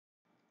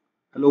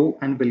Hello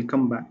and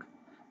welcome back.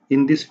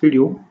 In this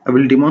video, I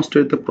will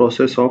demonstrate the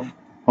process of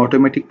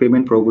automatic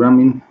payment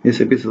program in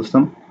SAP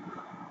system.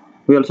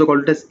 We also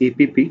call it as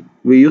APP.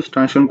 We use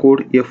transaction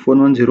code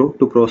F110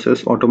 to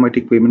process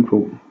automatic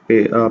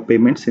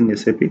payments in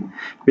SAP.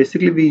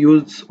 Basically, we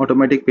use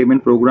automatic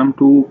payment program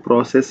to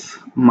process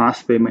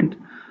mass payment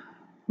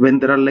when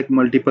there are like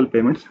multiple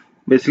payments.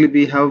 Basically,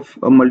 we have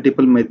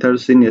multiple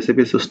methods in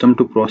SAP system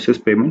to process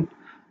payment.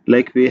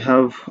 Like we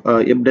have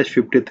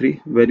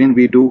F-53 wherein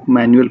we do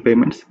manual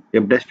payments,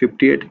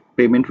 F-58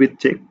 payment with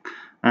check,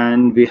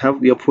 and we have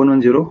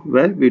F110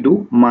 where we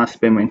do mass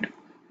payment.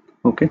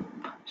 Okay,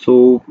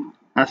 so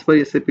as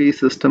per SAP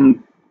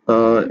system,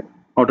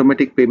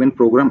 automatic payment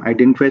program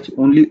identifies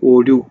only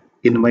overdue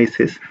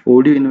invoices.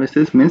 Overdue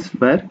invoices means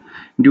where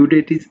due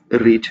date is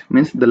reached,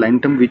 means the line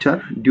item which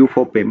are due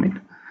for payment.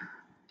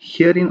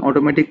 Here in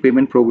automatic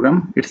payment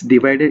program, it's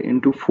divided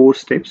into 4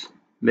 steps.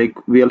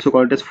 Like we also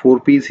call it as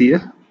 4Ps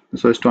here,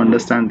 so as to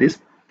understand this.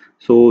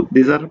 So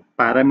these are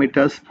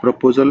parameters,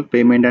 proposal,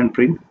 payment, and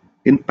print.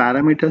 In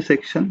parameter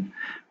section,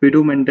 we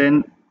do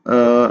maintain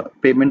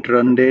payment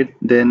run date,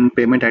 then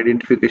payment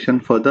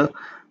identification for the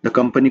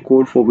company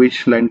code for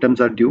which line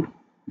items are due,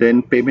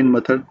 then payment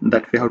method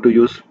that we have to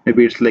use.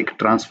 Maybe it's like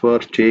transfer,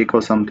 check,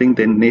 or something.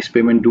 Then next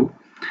payment due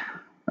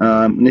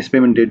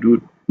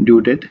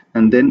date,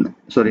 and then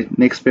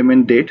next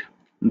payment date,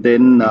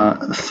 then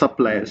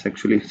suppliers,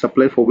 actually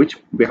supplier for which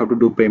we have to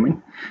do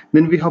payment.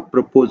 Then we have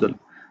proposal.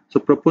 So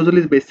proposal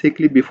is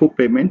basically before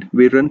payment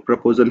we run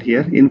proposal.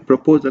 Here in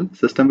proposal,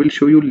 system will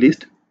show you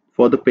list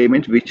for the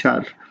payments which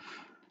are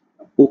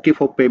okay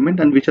for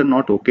payment and which are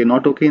not okay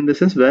in the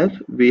sense where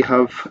we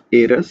have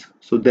errors.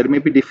 So there may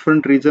be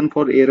different reason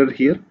for error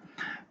here.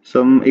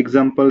 Some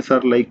examples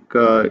are like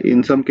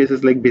in some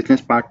cases like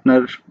business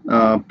partner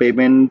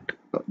payment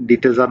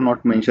details are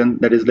not mentioned,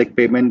 that is like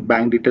payment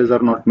bank details are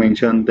not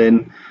mentioned,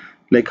 then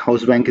like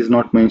house bank is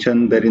not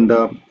mentioned there in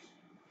the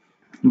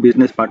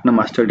business partner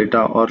master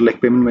data, or like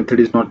payment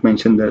method is not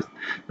mentioned there.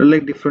 There are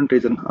like different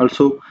reason.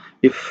 Also,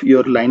 if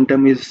your line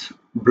term is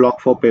blocked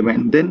for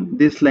payment, then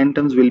these line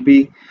terms will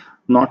be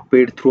not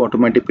paid through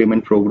automatic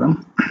payment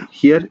program.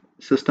 Here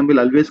system will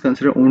always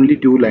consider only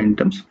due line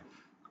terms.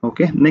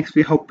 Okay, next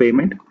we have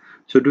payment.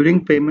 So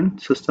during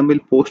payment, system will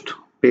post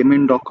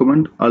payment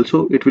document.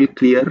 Also it will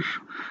clear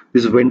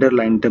this vendor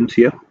line terms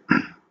here.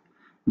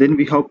 Then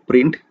we have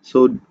print.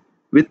 So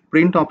with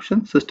print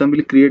option, system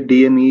will create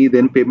DME,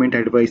 then payment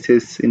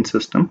advices in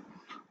system.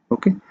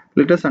 Okay,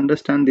 let us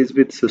understand this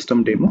with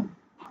system demo.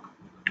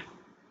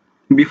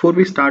 Before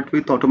we start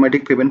with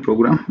automatic payment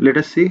program, let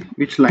us see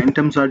which line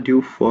terms are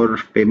due for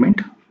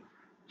payment.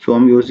 So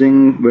I'm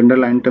using vendor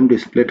line term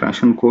display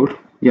transaction code.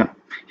 Yeah,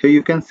 here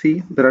you can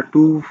see there are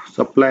two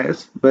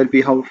suppliers where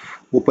we have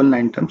open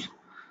line terms,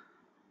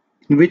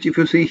 in which if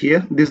you see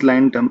here this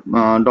line term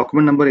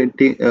document number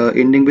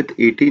ending with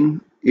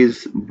 18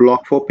 is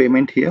blocked for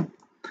payment here.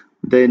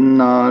 Then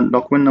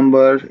document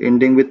number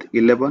ending with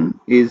 11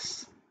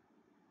 is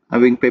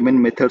having payment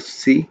method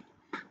C.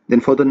 Then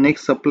for the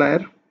next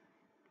supplier,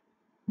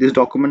 this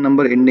document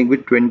number ending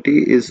with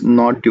 20 is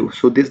not due.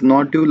 So this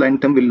not due line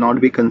term will not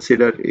be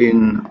considered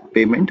in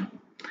payment.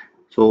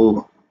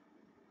 So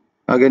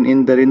again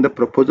in the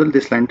proposal,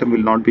 this line term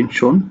will not be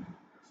shown.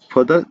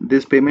 Further,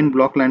 this payment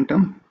block line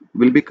term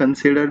will be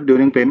considered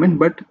during payment,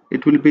 but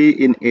it will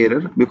be in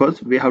error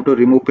because we have to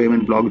remove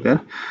payment block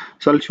there.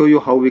 So I'll show you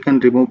how we can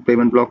remove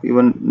payment block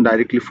even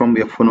directly from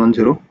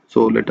F110.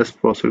 So let us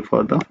proceed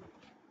further.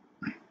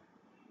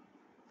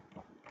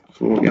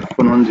 So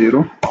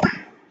F110,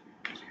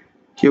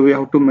 here we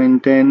have to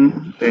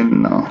maintain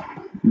then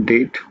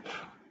date,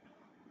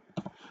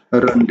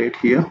 run date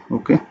here.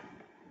 Okay,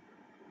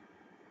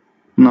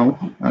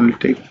 now I'll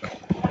take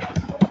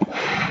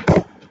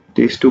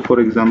these two for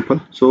example.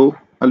 So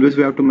always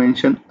we have to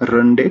mention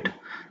run date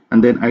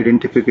and then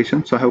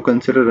identification. So I have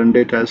considered run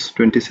date as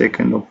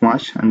 22nd of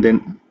March, and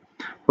then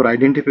for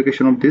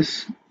identification of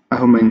this I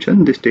have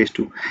mentioned this stage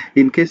 2.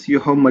 In case you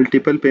have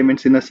multiple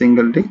payments in a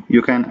single day,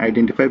 you can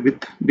identify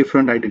with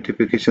different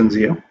identifications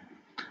here.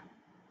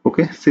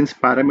 Okay, since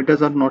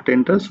parameters are not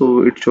entered,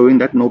 so it's showing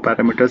that no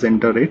parameters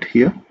enter it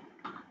here.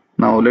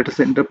 Now let us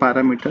enter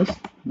parameters.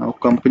 Now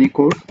company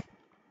code,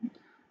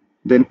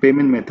 then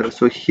payment method.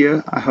 So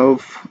here I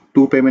have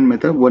two payment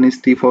methods. One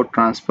is T for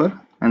transfer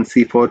and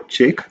C for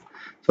check.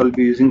 So I'll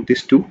be using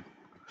these two.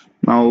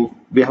 Now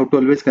we have to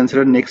always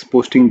consider next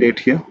posting date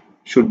here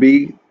should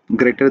be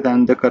greater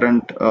than the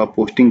current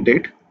posting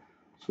date.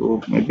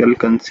 So maybe I'll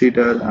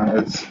consider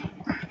as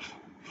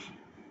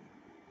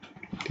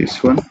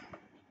this one,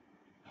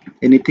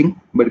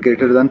 anything but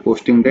greater than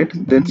posting date.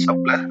 Then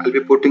supplier, I'll be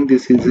putting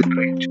this in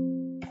range.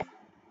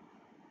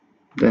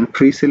 Then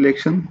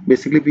pre-selection,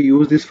 basically we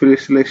use this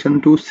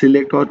pre-selection to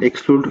select or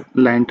exclude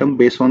line term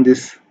based on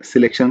this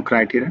selection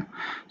criteria.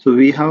 So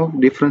we have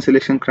different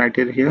selection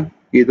criteria here.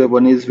 Either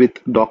one is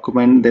with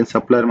document, then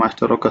supplier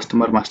master or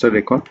customer master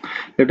record.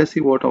 Let us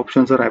see what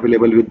options are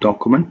available with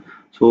document.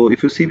 So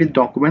if you see with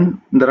document,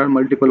 there are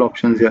multiple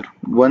options here.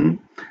 One,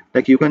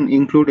 Like you can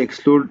include,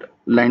 exclude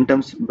line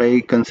terms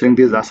by considering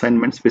these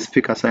assignments,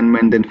 specific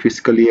assignment, then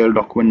fiscal year,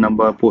 document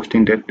number,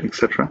 posting date,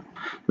 etc.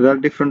 So there are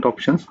different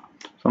options.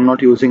 So I'm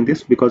not using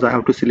this because I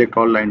have to select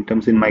all line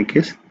terms in my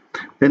case.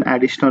 Then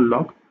additional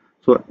log.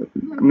 So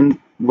I mean,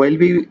 while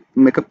we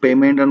make a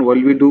payment and while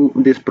we do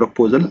this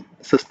proposal,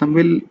 system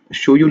will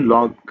show you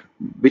log,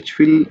 which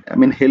will, I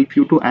mean, help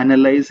you to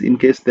analyze in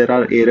case there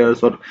are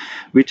errors or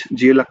which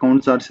GL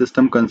accounts are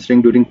system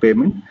considering during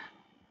payment.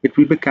 It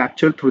will be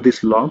captured through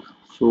this log.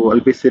 So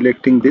I'll be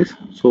selecting this.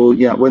 So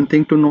yeah, one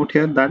thing to note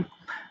here, that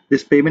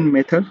this payment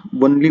method,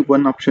 only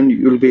one option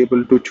you'll be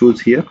able to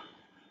choose here.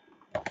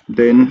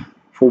 Then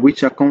for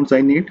which accounts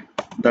I need,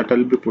 that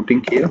I'll be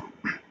putting here.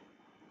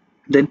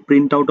 Then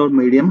printout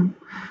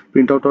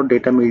or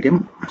data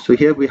medium. So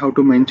here we have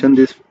to mention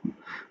this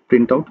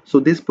printout. So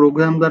these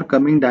programs are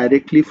coming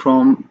directly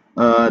from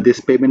this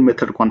payment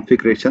method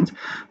configurations.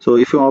 So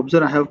if you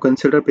observe, I have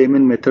considered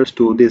payment methods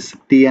to this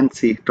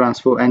T&C,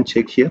 transfer and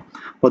check here.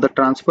 For the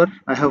transfer,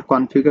 I have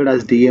configured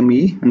as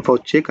DMEE, and for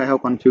check, I have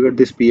configured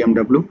this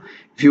PMW.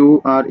 If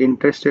you are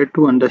interested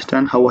to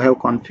understand how I have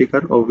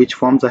configured or which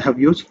forms I have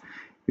used,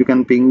 you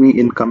can ping me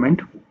in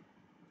comment.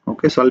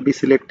 Okay, so I'll be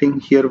selecting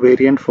here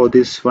variant for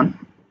this one.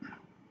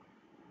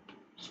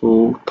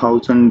 So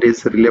 1000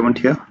 is relevant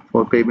here.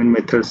 For payment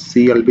method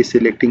C, I'll be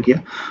selecting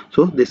here.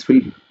 So this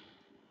will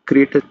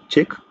create a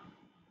check.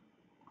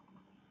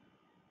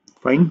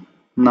 Fine.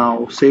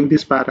 Now save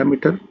this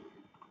parameter.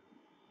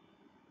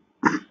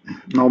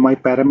 Now my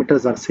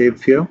parameters are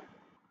saved here.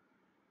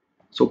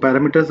 So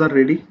parameters are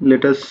ready.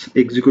 Let us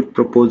execute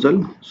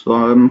proposal. So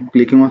I'm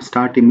clicking on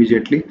start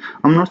immediately.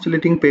 I'm not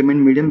selecting payment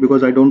medium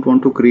because I don't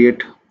want to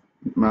create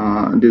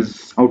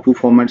this output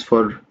formats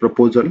for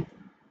proposal.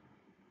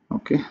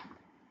 Okay,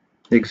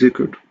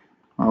 execute.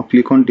 Now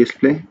click on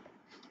display.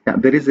 Yeah,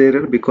 there is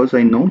error because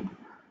I know.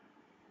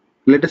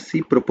 Let us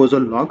see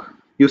proposal log.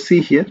 You see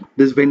here,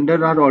 this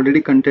vendor are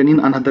already containing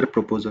another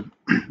proposal,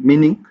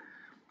 meaning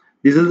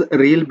this is a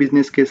real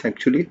business case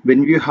actually.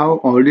 When you have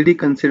already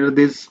considered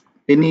this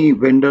any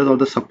vendor or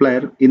the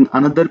supplier in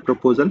another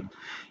proposal,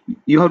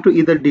 you have to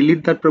either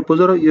delete that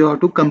proposal or you have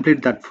to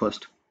complete that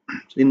first.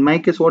 So in my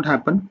case, what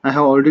happened? I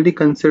have already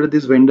considered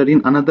this vendor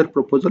in another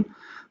proposal.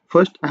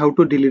 First, I have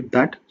to delete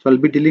that. So I'll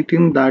be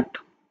deleting that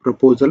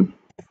proposal.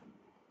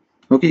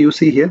 Okay, you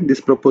see here this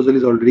proposal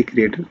is already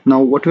created.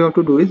 Now what we have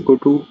to do is go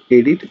to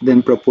edit,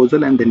 then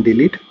proposal, and then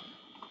delete.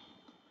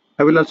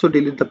 I will also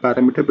delete the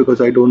parameter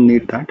because I don't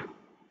need that.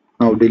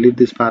 Now delete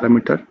this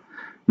parameter.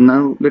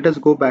 Now let us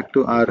go back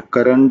to our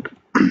current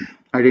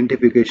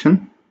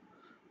identification.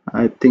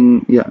 I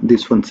think, yeah,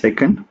 this 1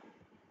 second.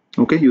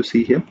 Okay, you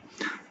see here.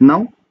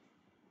 Now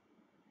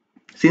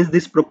since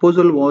this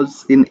proposal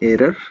was in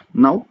error,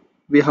 now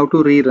we have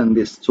to rerun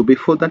this. So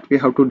before that we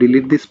have to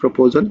delete this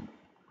proposal,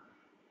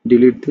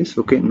 delete this.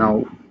 Okay,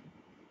 now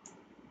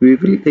we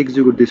will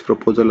execute this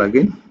proposal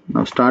again.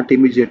 Now start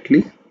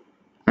immediately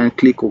and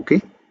click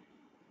OK.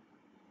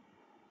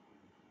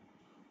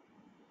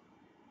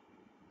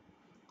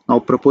 Now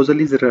proposal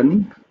is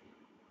running.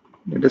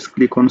 Let us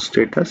click on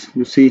status.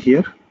 You see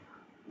here.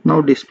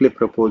 Now display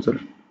proposal.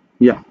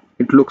 Yeah,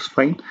 it looks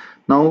fine.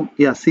 Now,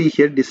 yeah, see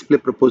here display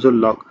proposal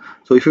log.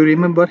 So if you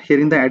remember here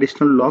in the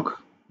additional log,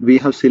 we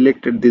have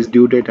selected this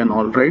due date and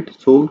all, right?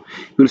 So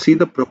you'll see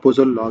the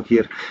proposal log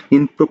here.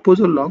 In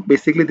proposal log,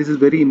 basically this is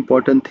very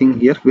important thing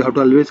here. We have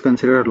to always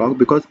consider a log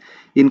because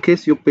in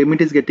case your payment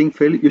is getting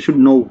failed, you should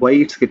know why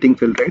it's getting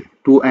failed, right?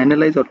 To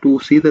analyze or to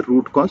see the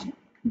root cause,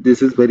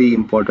 this is very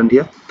important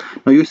here.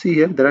 Now you see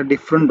here there are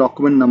different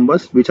document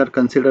numbers which are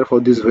considered for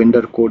this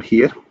vendor code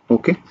here.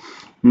 Okay,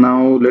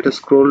 now let us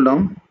scroll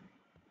down.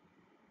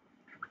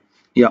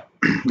 Yeah,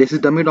 this is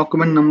dummy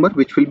document number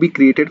which will be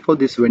created for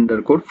this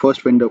vendor code,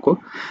 first vendor code.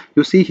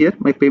 You see here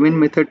my payment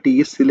method T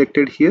is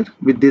selected here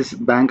with this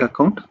bank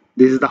account.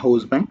 This is the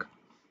house bank.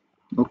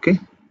 Okay,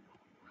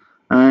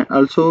 and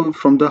also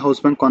from the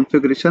house bank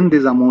configuration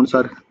these amounts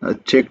are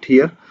checked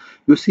here.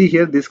 You see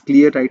here this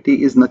clear IT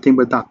is nothing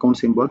but the account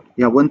symbol.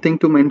 Yeah, one thing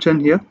to mention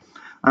here,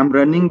 I'm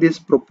running this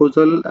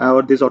proposal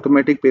or this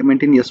automatic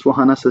payment in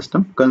S4HANA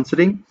system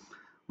considering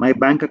my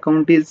bank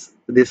account is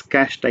this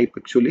cash type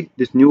actually,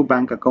 this new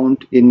bank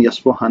account in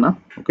S4HANA.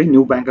 Okay,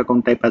 new bank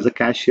account type as a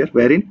cash here,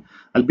 wherein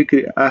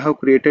I have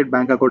created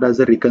bank account as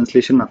a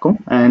reconciliation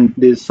account and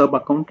this sub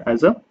account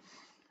as a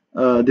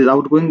this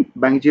outgoing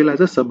bank GL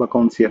as a sub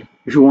accounts here.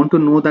 If you want to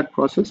know that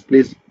process,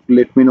 please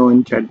let me know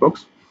in chat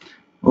box.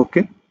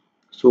 Okay,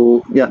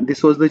 so yeah,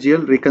 this was the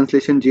GL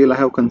reconciliation GL I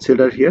have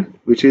considered here,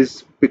 which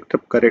is picked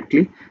up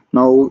correctly.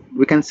 Now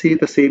we can see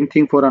the same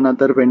thing for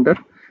another vendor.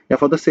 Yeah,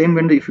 for the same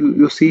vendor, if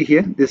you see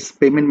here, this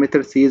payment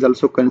method C is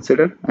also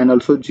considered and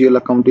also GL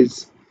account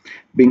is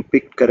being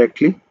picked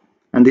correctly.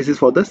 And this is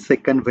for the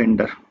second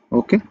vendor.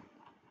 Okay,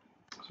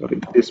 sorry,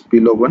 this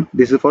below one,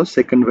 this is for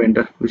second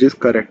vendor, which is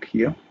correct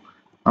here.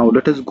 Now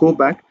let us go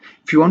back.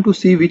 If you want to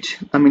see which,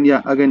 I mean,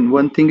 yeah, again,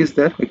 one thing is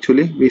there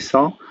actually, we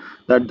saw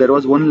that there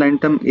was one line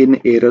term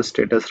in error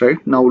status, right?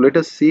 Now let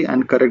us see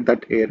and correct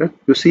that error.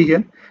 You see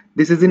here,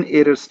 this is in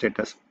error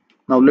status.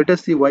 Now let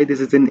us see why this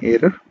is in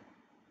error.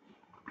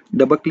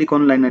 Double click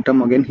on line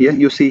item again. Here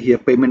you see here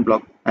payment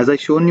block. As I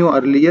shown you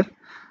earlier,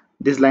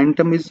 this line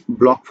item is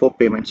block for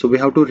payment, so we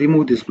have to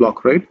remove this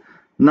block, right?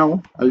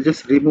 Now I'll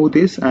just remove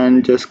this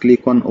and just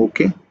click on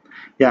OK.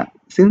 Yeah,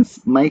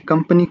 since my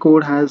company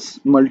code has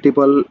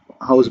multiple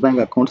house bank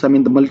accounts, I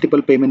mean the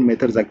multiple payment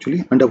methods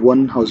actually under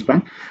one house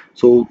bank,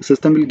 so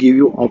system will give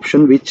you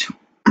option which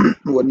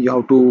one you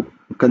have to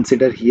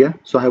consider here.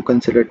 So I have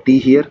considered T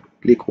here.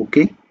 Click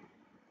OK,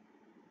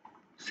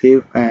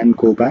 save and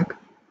go back.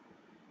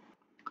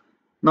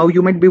 Now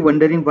you might be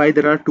wondering why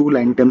there are two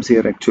line items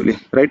here actually,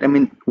 right? I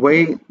mean,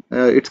 why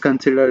it's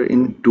considered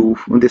in two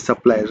the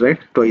suppliers, right?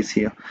 Twice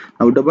here.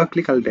 Now double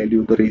click, I'll tell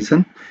you the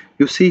reason.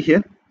 You see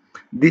here,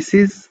 this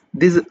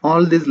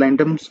all these line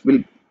items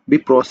will be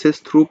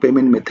processed through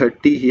payment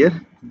method T here,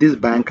 this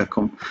bank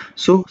account.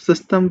 So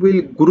system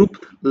will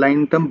group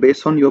line item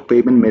based on your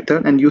payment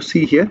method, and you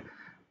see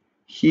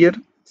here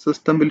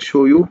system will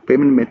show you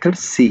payment method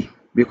C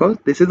because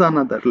this is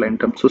another line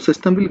item. So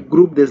system will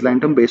group this line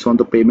item based on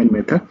the payment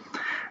method.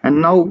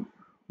 And now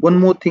one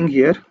more thing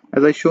here,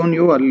 as I shown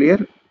you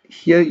earlier,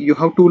 here you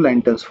have two line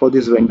items for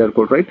this vendor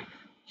code, right?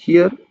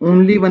 Here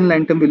only one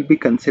line item will be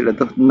considered,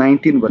 the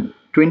 19 one.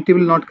 20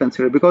 will not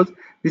consider because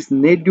this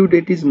net due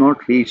date is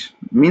not reached,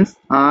 means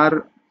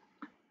our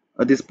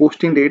this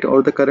posting date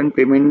or the current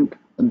payment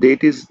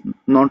date is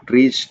not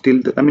reached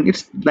till the, I mean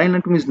its line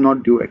item is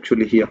not due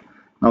actually here.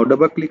 Now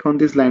double click on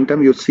this line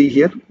item, you'll see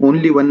here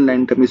only one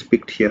line item is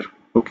picked here,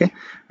 okay?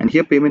 And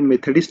here payment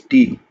method is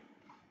T.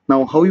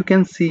 Now how you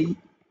can see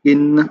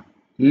in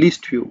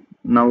list view,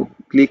 now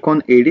click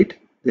on edit,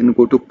 then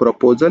go to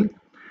proposal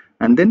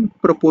and then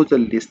proposal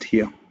list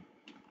here,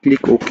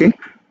 click OK.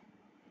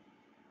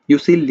 You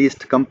see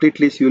list,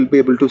 complete list you will be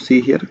able to see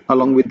here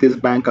along with this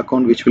bank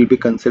account which will be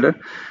considered,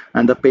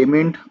 and the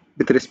payment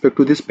with respect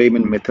to this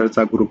payment methods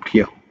are grouped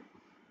here.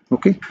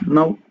 Okay,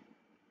 now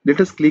let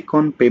us click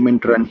on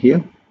payment run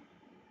here.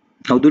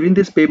 Now during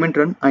this payment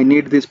run I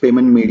need this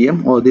payment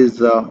medium or this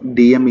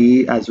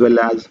DME as well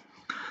as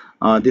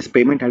this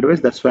payment advice.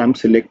 That's why I'm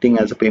selecting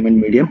as a payment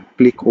medium.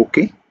 Click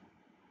OK.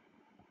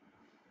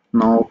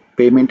 Now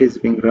payment is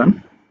being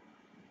run.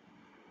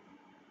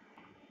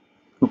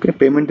 Okay,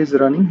 payment is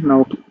running.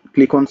 Now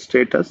click on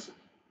status.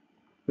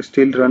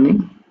 Still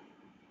running.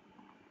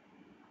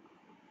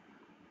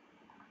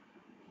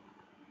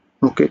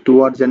 Okay,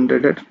 2 are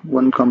generated,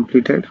 1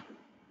 completed.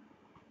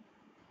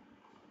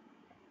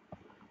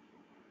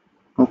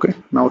 Okay,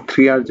 now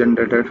 3 are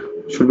generated,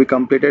 should be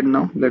completed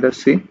now. Let us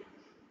see.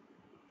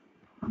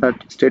 That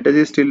status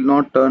is still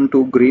not turned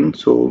to green,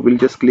 so we'll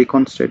just click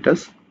on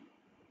status.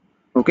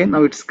 Okay,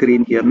 now it's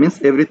green here,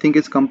 means everything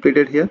is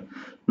completed here.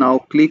 Now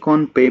click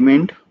on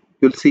payment.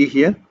 You'll see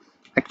here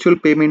actual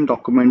payment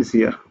documents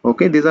here.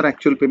 Okay, these are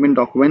actual payment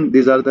document.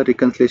 These are the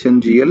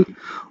reconciliation GL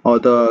or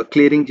the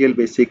clearing GL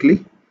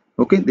basically.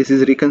 Okay, this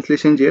is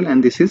reconciliation GL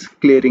and this is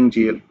clearing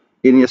GL.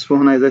 In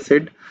S1, as I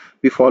said,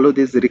 we follow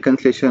this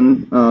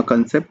reconciliation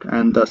concept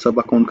and the sub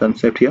account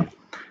concept here.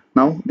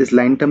 Now these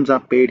line items are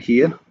paid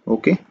here.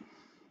 Okay,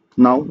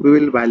 now we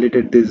will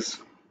validate this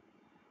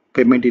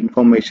payment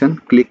information.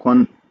 Click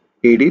on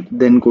edit,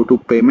 then go to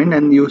payment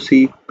and you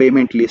see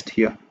payment list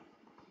here.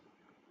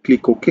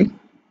 Click OK.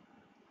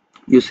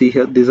 You see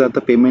here these are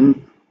the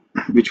payment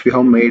which we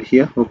have made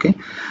here. Okay,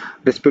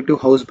 respective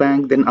house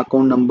bank, then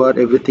account number,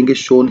 everything is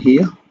shown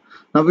here.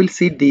 Now we'll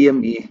see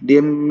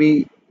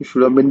DME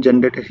should have been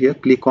generated here.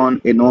 Click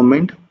on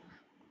environment,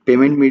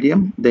 payment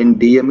medium, then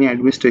DME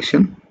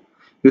administration.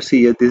 You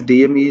see here this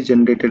DME is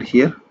generated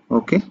here.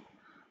 Okay,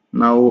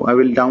 now I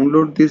will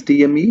download this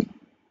DME.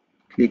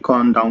 Click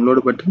on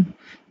download button.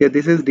 Here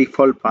this is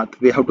default path,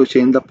 we have to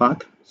change the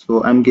path,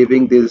 so I'm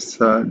giving this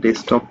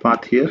desktop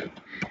path here,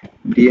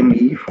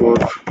 DME for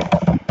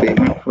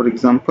payment for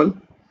example.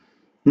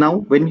 Now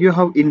when you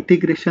have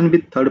integration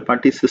with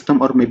third-party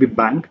system or maybe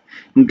bank,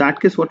 in that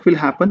case what will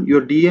happen,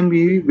 your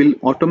DME will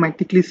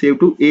automatically save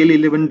to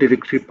AL11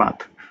 directory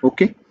path.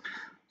 Okay,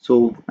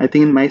 so I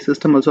think in my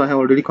system also I have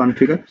already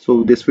configured,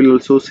 so this will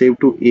also save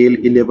to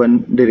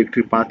AL11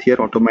 directory path here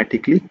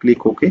automatically.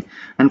 Click OK,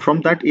 and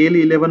from that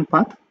AL11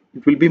 path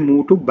it will be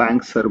moved to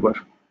bank server.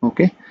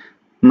 Okay,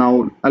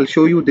 now I'll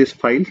show you this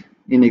file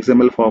in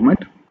XML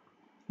format.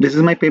 This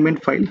is my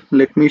payment file.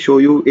 Let me show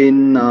you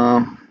in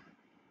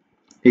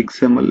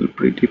XML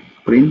pretty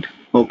print.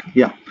 Okay,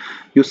 yeah,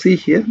 you see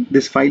here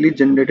this file is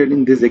generated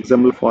in this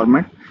XML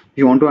format. If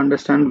you want to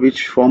understand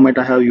which format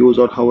I have used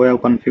or how I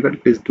have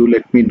configured, please do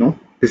let me know.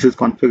 This is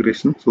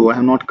configuration, so I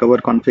have not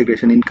covered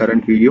configuration in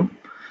current video.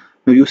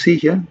 Now you see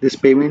here these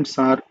payments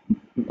are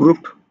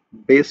grouped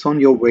based on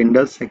your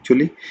vendors.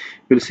 Actually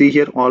you'll see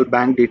here all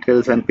bank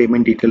details and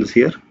payment details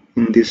here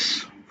in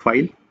this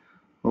file.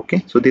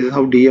 Okay, so this is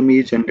how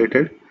DME is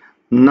generated.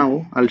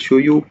 Now I'll show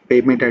you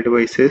payment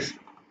advices.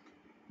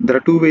 There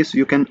are two ways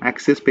you can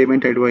access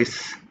payment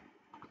advice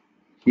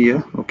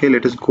here. Okay,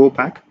 let us go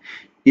back.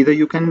 Either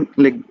you can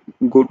like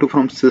go to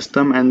from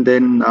system and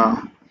then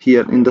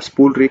here in the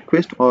spool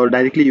request, or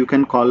directly you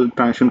can call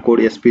transaction code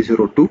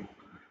SP02.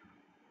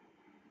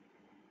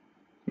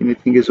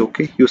 Anything is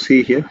okay. You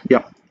see here,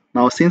 yeah,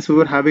 Now since we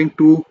were having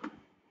two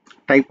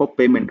type of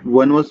payment,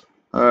 one was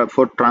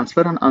for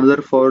transfer and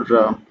another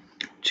for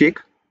check,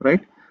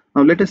 right?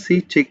 Now let us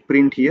see check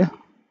print here.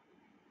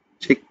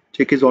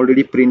 Check is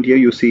already print here,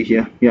 you see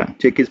here. Yeah,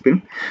 check is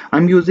print.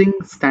 I'm using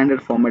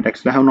standard format.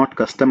 Actually I have not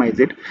customized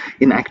it.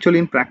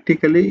 In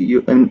practically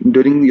you, and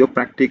during your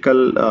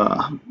practical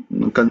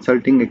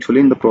consulting,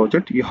 actually in the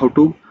project, you have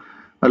to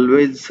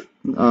always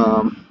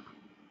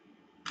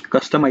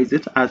customize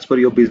it as per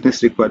your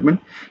business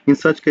requirement. In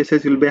such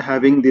cases you'll be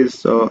having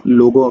this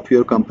logo of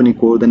your company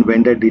code and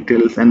vendor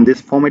details, and this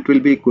format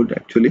will be good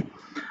actually.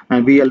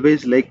 And we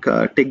always like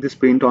take this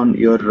print on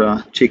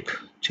your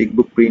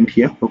checkbook print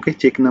here. Okay,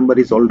 check number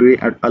is already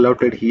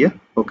allotted here.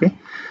 Okay,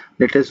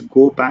 let us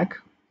go back.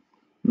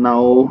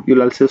 Now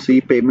you'll also see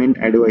payment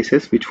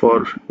advices, which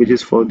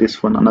is for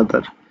this one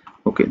another.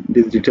 Okay,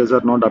 these details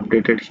are not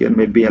updated here.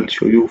 Maybe I'll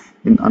show you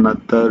in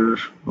another.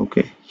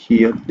 Okay,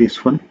 here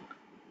this one.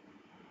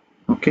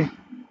 Okay,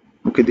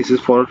 this is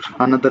for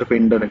another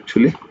vendor.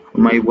 Actually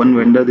my one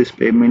vendor, this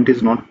payment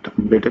is not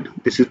updated.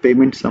 This is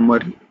payment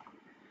summary.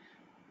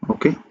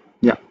 Okay,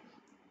 yeah,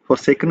 for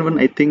second one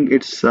I think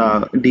it's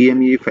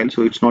DMEE file,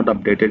 so it's not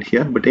updated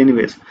here. But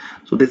anyways,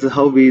 so this is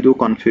how we do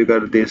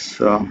configure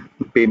this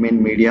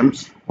payment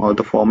mediums or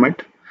the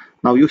format.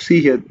 Now you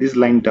see here these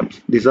line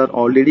terms, these are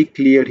already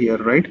cleared here,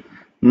 right?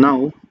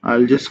 Now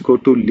I'll just go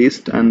to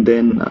list and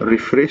then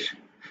refresh.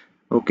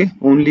 Okay,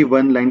 only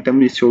one line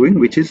term is showing,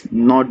 which is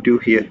not due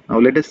here. Now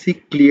let us see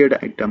cleared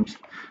items.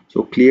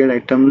 So cleared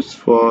items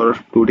for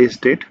today's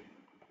date,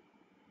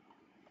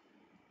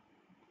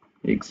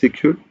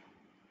 execute.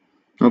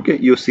 Okay,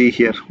 you see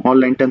here all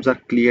line terms are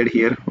cleared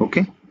here.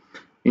 Okay,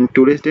 in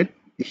today's date,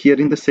 here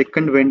in the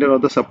second vendor or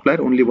the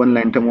supplier, only one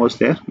line term was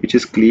there, which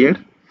is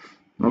cleared.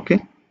 Okay,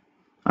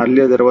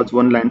 earlier there was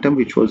one line term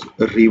which was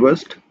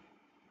reversed.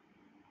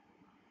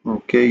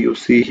 Okay, you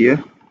see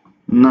here.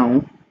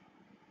 Now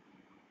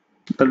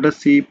let us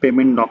see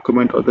payment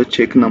document or the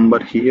check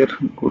number here.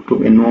 Go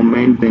to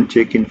environment, then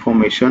check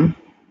information.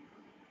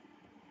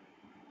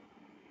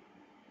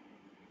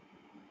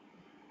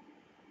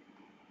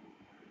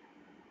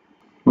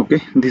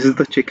 Okay, this is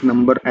the check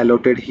number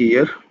allotted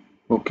here.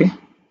 Okay,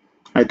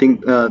 I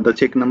think the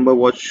check number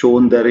was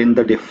shown there in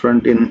the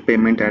different in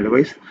payment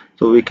advice.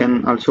 So we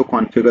can also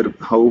configure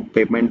how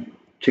payment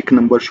check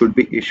number should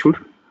be issued.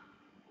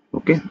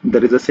 Okay,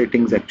 there is a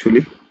settings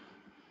actually.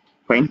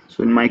 Fine.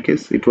 So in my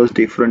case it was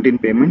different in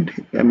payment.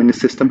 I mean the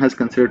system has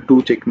considered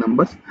two check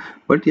numbers,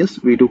 but yes,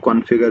 we do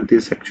configure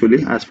this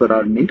actually as per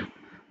our need,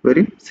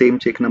 wherein same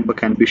check number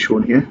can be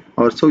shown here.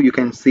 Also you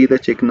can see the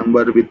check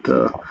number with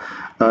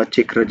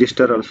check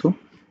register also.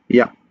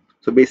 Yeah,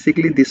 so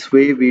basically this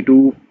way we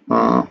do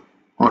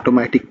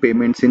automatic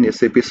payments in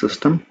SAP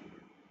system.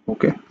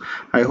 Okay,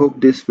 I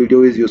hope this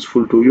video is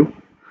useful to you.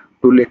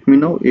 Do let me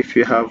know if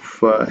you have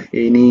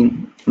any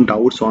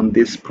doubts on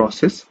this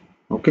process.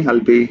 Okay, I'll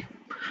be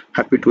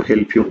happy to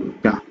help you.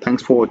 Yeah,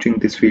 thanks for watching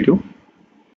this video.